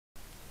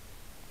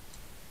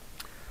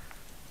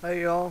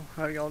Hey y'all,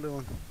 how y'all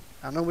doing?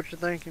 I know what you're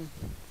thinking.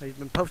 He's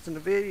been posting a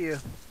video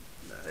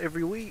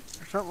every week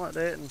or something like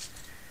that, and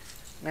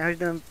now he's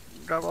done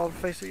dropped off the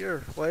face of the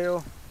earth.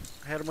 Well,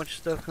 I had a bunch of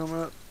stuff come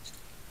up.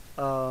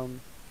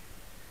 Um,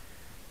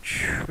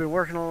 been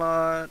working a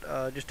lot.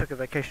 Just took a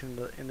vacation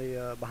in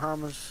the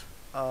Bahamas.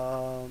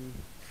 Um,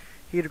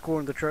 heater core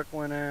in the truck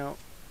went out.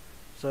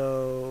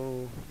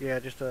 So yeah,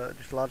 just a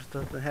lot of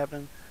stuff been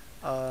happening.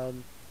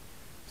 Um,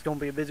 it's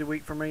gonna be a busy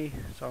week for me,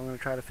 so I'm gonna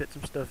try to fit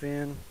some stuff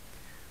in.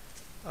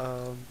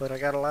 But I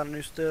got a lot of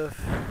new stuff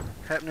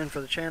happening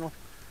for the channel.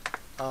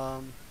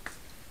 Um,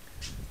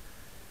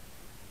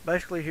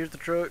 Basically, here's the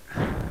truck.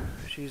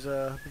 She's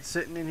been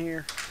sitting in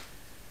here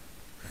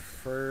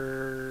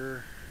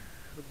for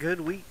a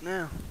good week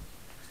now.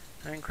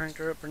 I ain't cranked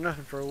her up for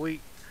nothing for a week.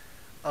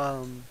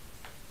 Um,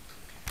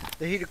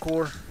 the heater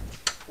core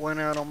went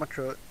out on my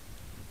truck.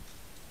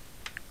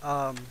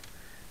 Um,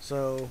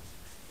 so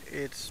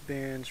it's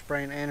been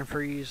spraying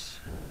antifreeze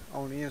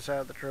on the inside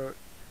of the truck.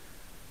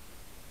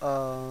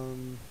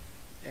 And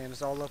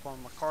it's all up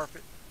on my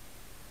carpet.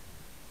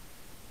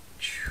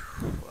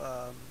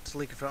 It's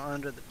leaking from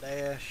under the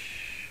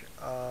dash.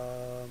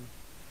 And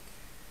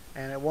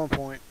at one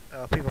point,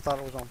 people thought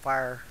it was on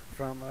fire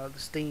from the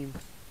steam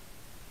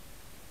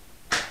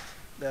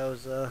that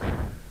was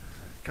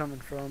coming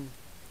from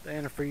the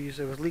antifreeze.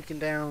 It was leaking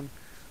down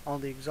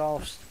on the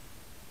exhaust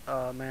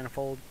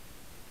manifold,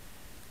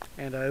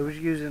 and it was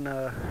using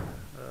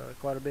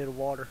quite a bit of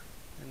water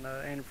in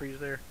the antifreeze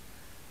there.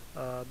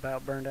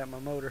 About burned out my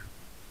motor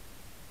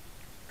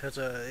because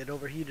it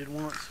overheated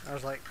once. I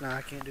was like, nah,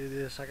 I can't do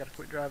this. I gotta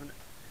quit driving it.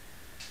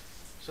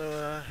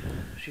 So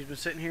she's been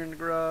sitting here in the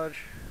garage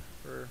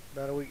for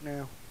about a week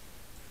now.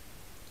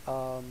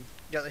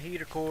 Got the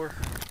heater core.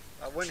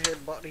 I went ahead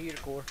and bought the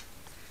heater core.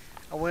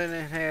 I went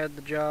and had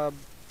the job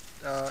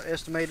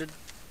estimated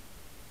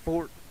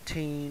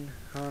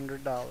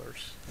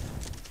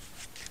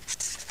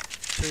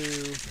 $1,400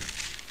 to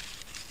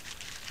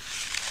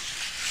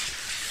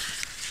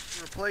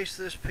replace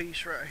this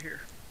piece right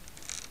here.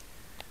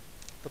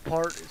 The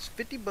part is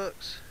 50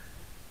 bucks,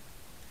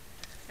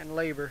 and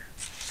labor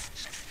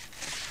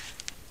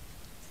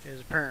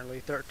is apparently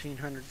about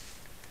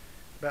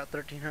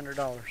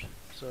 $1,300.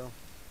 So,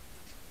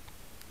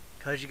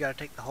 cause you gotta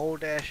take the whole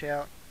dash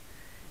out,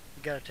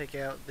 you gotta take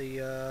out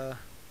the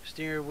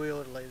steering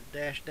wheel to lay the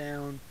dash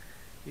down.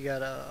 You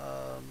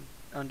gotta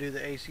undo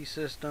the AC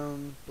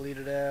system, bleed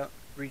it out,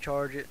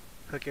 recharge it,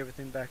 hook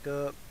everything back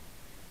up,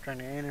 turn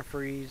the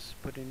antifreeze,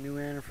 put in new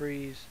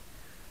antifreeze.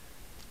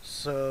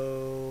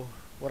 So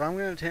what I'm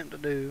going to attempt to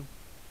do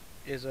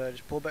is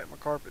just pull back my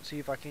carpet, see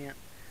if I can't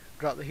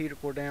drop the heater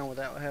core down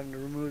without having to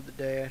remove the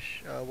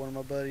dash. One of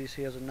my buddies,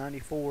 he has a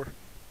 94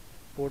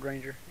 Ford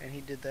Ranger, and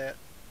he did that.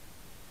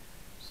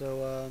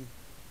 So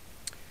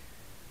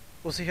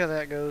we'll see how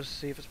that goes,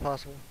 see if it's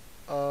possible.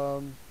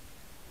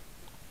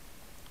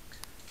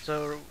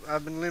 So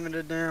I've been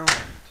limited now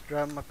to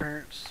driving my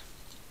parents'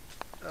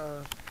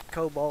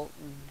 Cobalt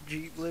and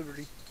Jeep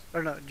Liberty,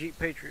 or no, Jeep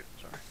Patriot,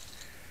 sorry.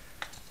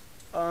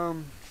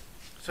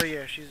 So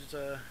yeah, she's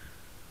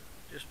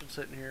just been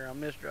sitting here. I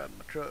miss driving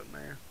my truck,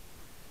 man.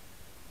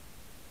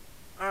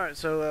 Alright,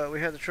 so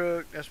we had the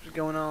truck, that's what's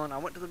going on. I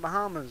went to the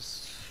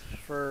Bahamas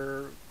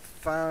for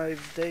a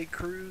 5-day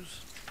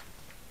cruise.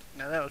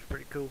 Now that was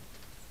pretty cool.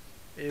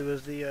 It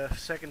was the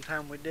second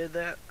time we did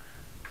that.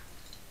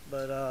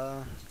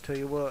 But tell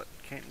you what,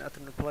 can't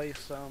nothing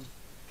replace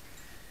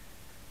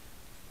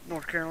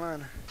North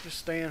Carolina. Just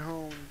staying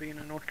home and being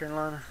in North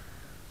Carolina.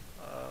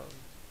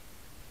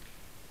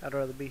 I'd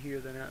rather be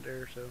here than out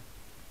there, so.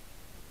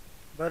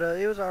 But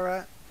it was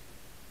alright.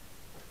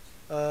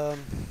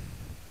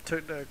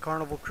 Took the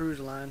Carnival Cruise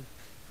Line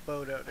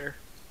boat out there.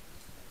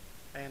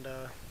 And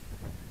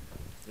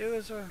it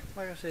was,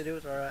 like I said, it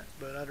was alright,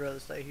 but I'd rather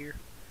stay here.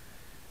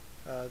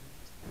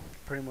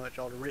 Pretty much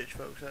all the rich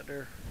folks out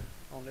there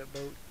on that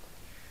boat.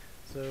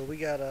 So we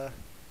got out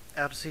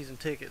of season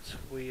tickets.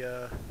 We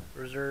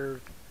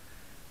reserved,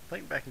 I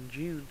think back in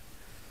June.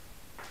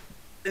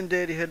 And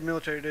Daddy had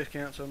military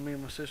discount, so me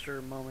and my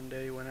sister, Mom and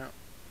Daddy went out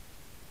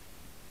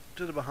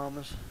to the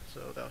Bahamas.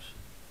 So that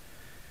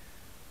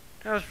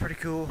was pretty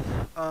cool.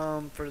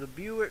 For the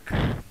Buick,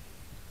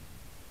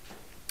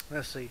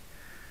 let's see.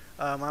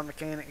 My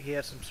mechanic, he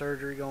had some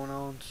surgery going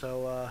on,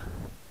 so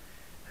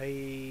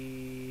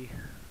he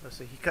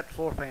cut the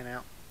floor pan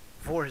out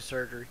before his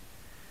surgery,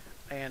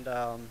 and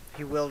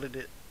he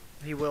welded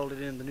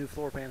in the new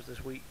floor pans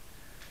this week.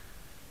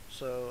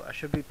 So I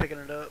should be picking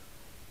it up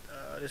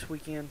this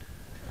weekend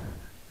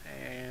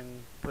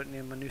and putting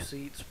in my new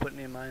seats, putting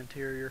in my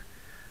interior,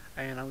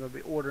 and I'm going to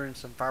be ordering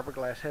some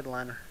fiberglass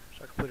headliner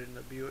so I can put it in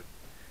the Buick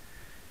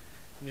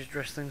and just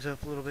dress things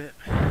up a little bit.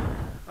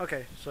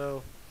 Okay,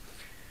 so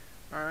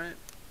alright,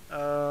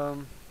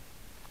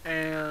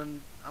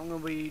 and I'm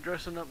going to be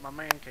dressing up my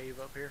man cave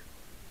up here.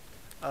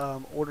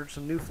 Ordered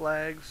some new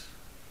flags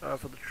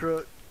for the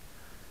truck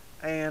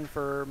and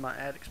for my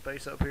attic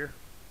space up here.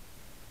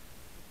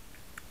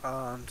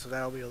 So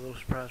that'll be a little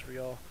surprise for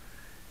y'all.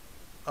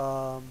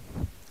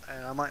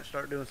 And I might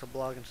start doing some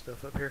blogging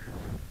stuff up here.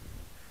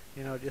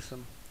 You know, just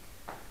some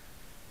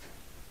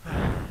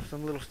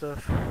little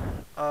stuff.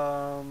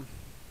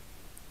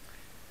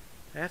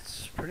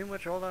 That's pretty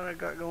much all that I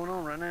got going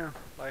on right now.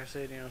 Like I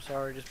said, you know,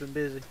 sorry, just been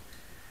busy.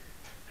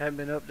 Haven't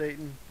been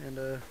updating and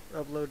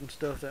uploading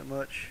stuff that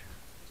much.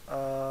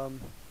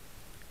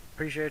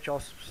 Appreciate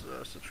y'all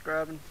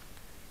subscribing.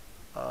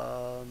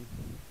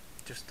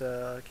 Just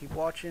keep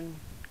watching,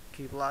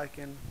 keep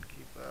liking,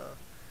 keep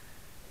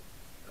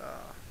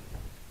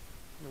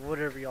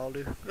whatever y'all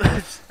do.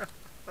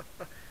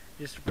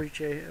 Just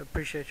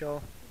appreciate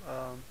y'all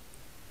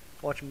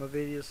watching my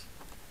videos.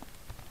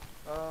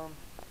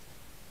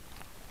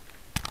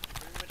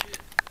 Pretty much it.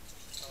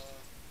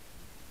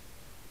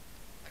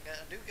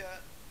 I do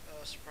got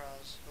a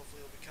surprise.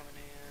 Hopefully it'll be coming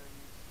in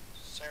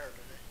Saturday.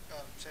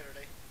 I'm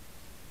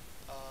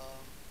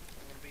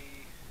gonna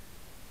be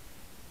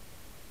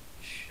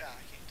shy.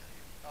 I can't tell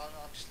you.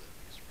 I'll just let it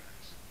be a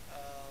surprise.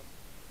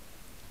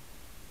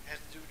 Has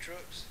to do with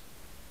trucks,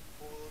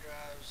 4-wheel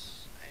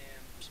drives,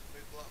 and some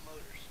big block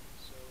motors.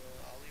 So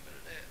I'll leave it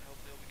at that.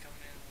 Hopefully it'll be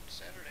coming in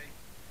Saturday,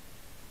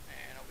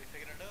 and I'll be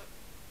picking it up,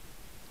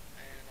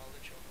 and I'll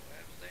let y'all know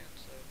what happens then.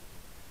 So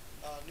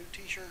new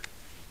T-shirt.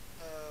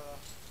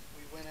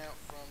 We went out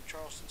from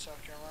Charleston,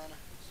 South Carolina,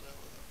 so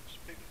just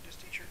picked up this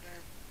T-shirt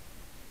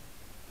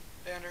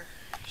down there.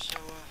 So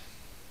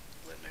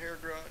letting the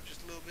hair dry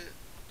just a little bit.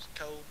 It's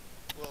cold.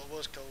 Well, it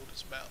was cold.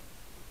 It's about,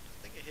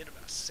 I think it hit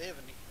about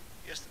 70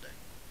 yesterday.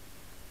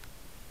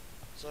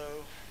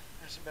 So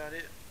that's about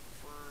it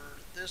for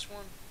this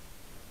one.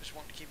 Just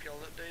wanted to keep y'all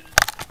updated.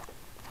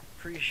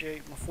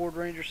 Appreciate my Ford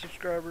Ranger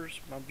subscribers,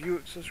 my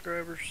Buick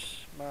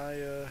subscribers, my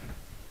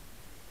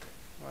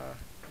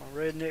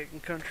redneck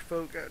and country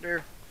folk out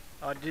there.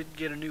 I did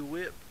get a new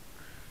whip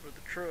for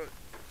the truck.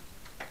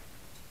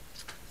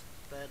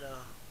 That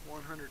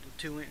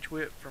 102-inch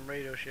whip from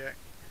Radio Shack.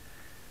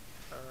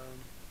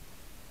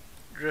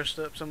 Dressed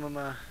up some of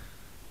my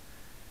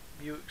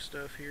Buick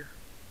stuff here.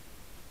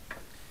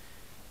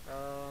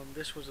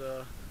 This was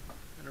an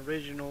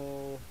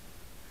original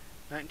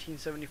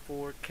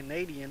 1974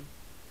 Canadian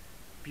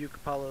Buick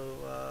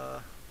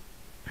Apollo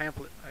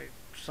pamphlet,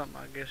 something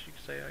I guess you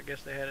could say. I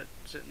guess they had it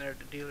sitting there at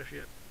the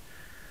dealership.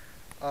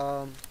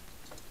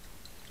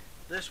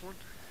 This one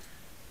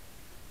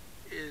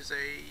is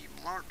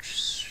a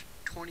March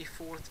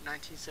 24th,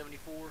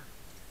 1974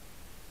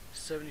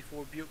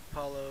 74 Buick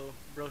Apollo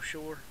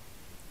brochure.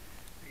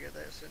 I got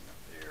that sitting up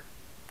there.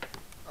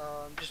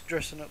 Just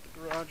dressing up the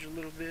garage a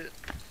little bit.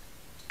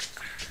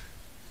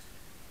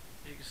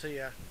 You can see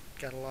I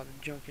got a lot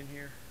of junk in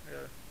here.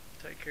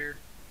 Take care.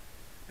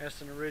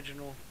 That's an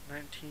original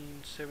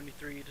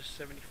 1973 to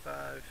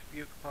 75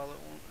 Buick Apollo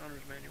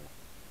owner's manual.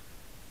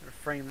 I'm gonna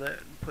frame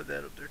that and put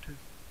that up there too.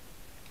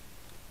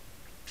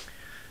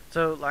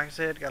 So, like I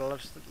said, got a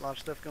lot of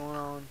stuff going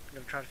on.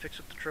 Gonna try to fix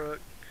up the truck.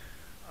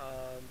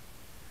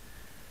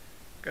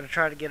 Gonna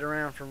try to get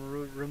around from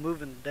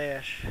removing the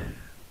dash,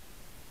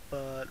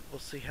 but we'll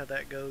see how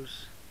that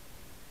goes.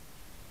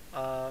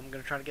 I'm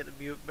gonna try to get the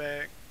Buick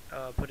back,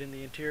 put in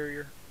the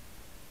interior,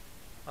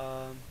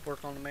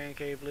 work on the man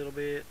cave a little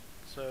bit.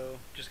 So,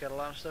 just got a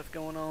lot of stuff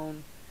going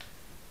on.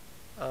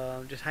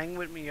 Just hang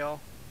with me, y'all.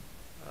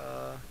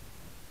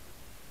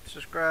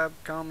 Subscribe,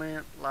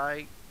 comment,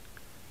 like,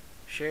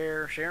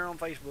 share on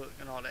Facebook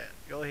and all that.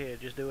 Go ahead,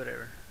 just do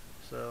whatever.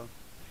 So,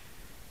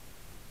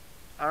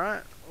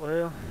 alright,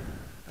 well,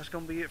 that's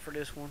gonna be it for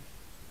this one.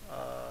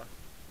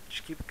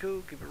 Just keep it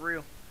cool, keep it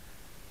real,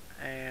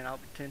 and I'll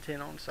be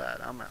 10-10 on the side.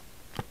 I'm out.